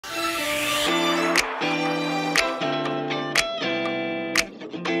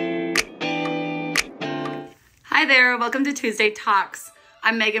Hi there, welcome to Tuesday Talks.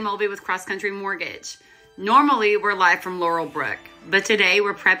 I'm Megan Mulvey with Cross Country Mortgage. Normally, we're live from Laurel Brook, but today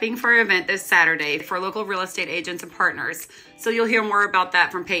we're prepping for an event this Saturday for local real estate agents and partners, so you'll hear more about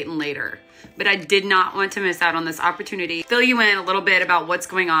that from Peyton later. But I did not want to miss out on this opportunity to fill you in a little bit about what's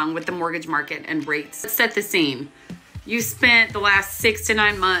going on with the mortgage market and rates. Let's set the scene. You spent the last 6 to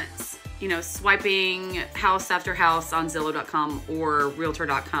 9 months, swiping house after house on Zillow.com or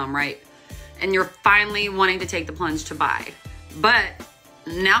Realtor.com, right? And you're finally wanting to take the plunge to buy. But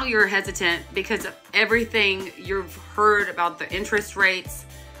now you're hesitant because of everything you've heard about the interest rates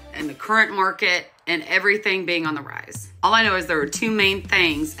and the current market and everything being on the rise. All I know is there are two main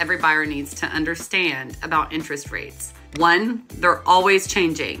things every buyer needs to understand about interest rates. One, they're always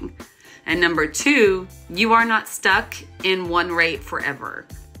changing. And number two, you are not stuck in one rate forever.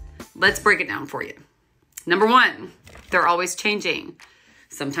 Let's break it down for you. Number one, they're always changing.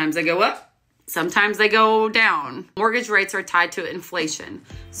 Sometimes they go up, sometimes they go down. Mortgage rates are tied to inflation.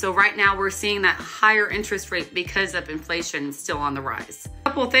 So right now we're seeing that higher interest rate because of inflation still on the rise. A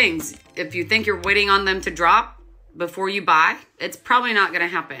couple of things. If you think you're waiting on them to drop before you buy, it's probably not going to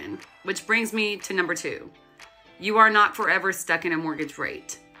happen. Which brings me to number two. You are not forever stuck in a mortgage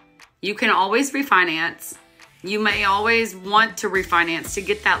rate. You can always refinance. You may always want to refinance to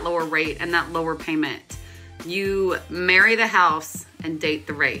get that lower rate and that lower payment. You marry the house and date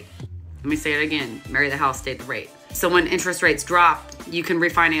the rate. Let me say it again, marry the house, date the rate. So when interest rates drop, you can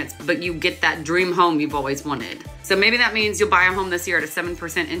refinance, but you get that dream home you've always wanted. So maybe that means you'll buy a home this year at a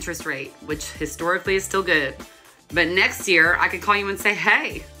 7% interest rate, which historically is still good. But next year, I could call you and say,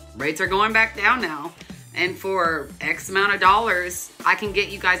 hey, rates are going back down now. And for X amount of dollars, I can get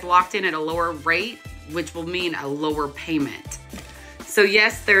you guys locked in at a lower rate, which will mean a lower payment. So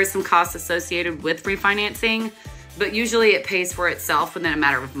yes, there is some costs associated with refinancing, but usually it pays for itself within a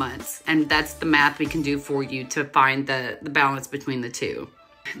matter of months. And that's the math we can do for you to find the balance between the two.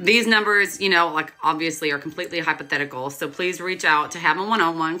 These numbers, obviously are completely hypothetical. So please reach out to have a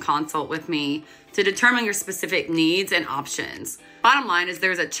one-on-one consult with me to determine your specific needs and options. Bottom line is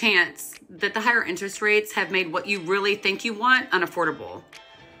there's a chance that the higher interest rates have made what you really think you want unaffordable.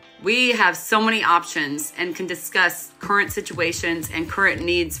 We have so many options and can discuss current situations and current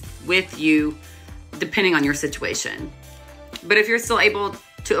needs with you depending on your situation. But if you're still able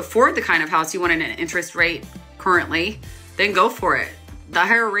to afford the kind of house you want at an interest rate currently, then go for it. The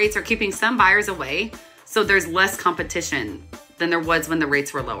higher rates are keeping some buyers away, so there's less competition than there was when the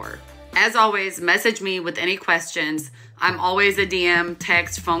rates were lower. As always, message me with any questions. I'm always a DM,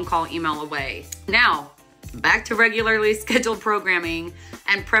 text, phone call, email away. Now, back to regularly scheduled programming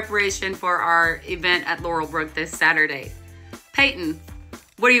and preparation for our event at Laurel Brook this Saturday. Peyton,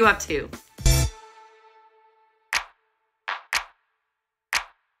 what are you up to?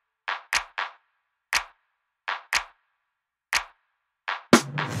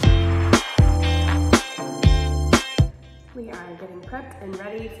 We are getting prepped and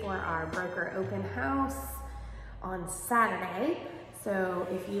ready for our broker open house on Saturday. So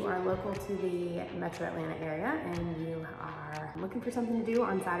if you are local to the Metro Atlanta area and you are looking for something to do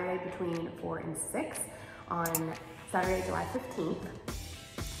on Saturday between 4 and 6 on Saturday, July 15th,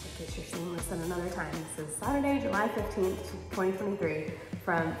 in case you're seeing this at another time, this is Saturday, July 15th, 2023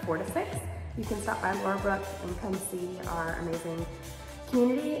 from 4 to 6. You can stop by Laurel Brook and come see our amazing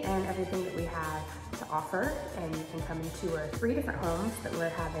community and everything that we have to offer, and you can come and tour 3 different homes that we're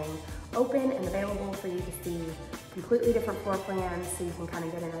having open and available for you to see, completely different floor plans, so you can kind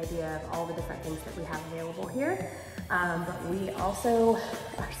of get an idea of all the different things that we have available here. But we also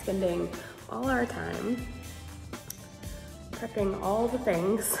are spending all our time prepping all the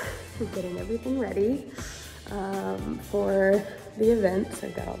things and getting everything ready for the event. So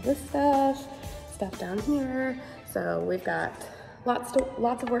we've got all this stuff down here. So we've got lots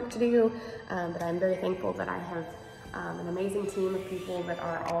of work to do, but I'm very thankful that I have an amazing team of people that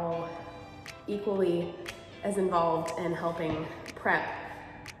are all equally as involved in helping prep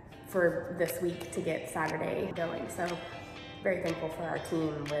for this week to get Saturday going. So very thankful for our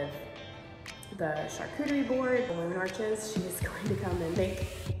team with the charcuterie board, balloon arches. She is going to come and make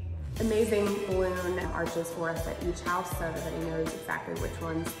amazing balloon arches for us at each house so that everybody knows exactly which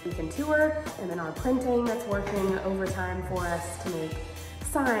ones we can tour. And then our printing that's working overtime for us to make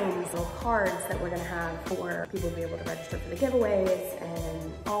signs, little cards that we're gonna have for people to be able to register for the giveaways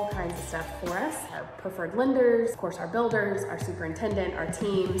and all kinds of stuff for us. Our preferred lenders, of course our builders, our superintendent, our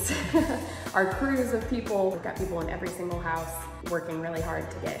teams, our crews of people. We've got people in every single house working really hard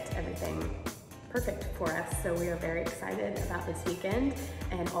to get everything perfect for us. So we are very excited about this weekend,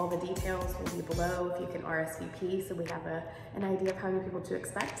 and all the details will be below if you can RSVP so we have an idea of how many people to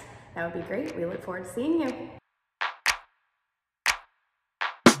expect. That would be great. We look forward to seeing you.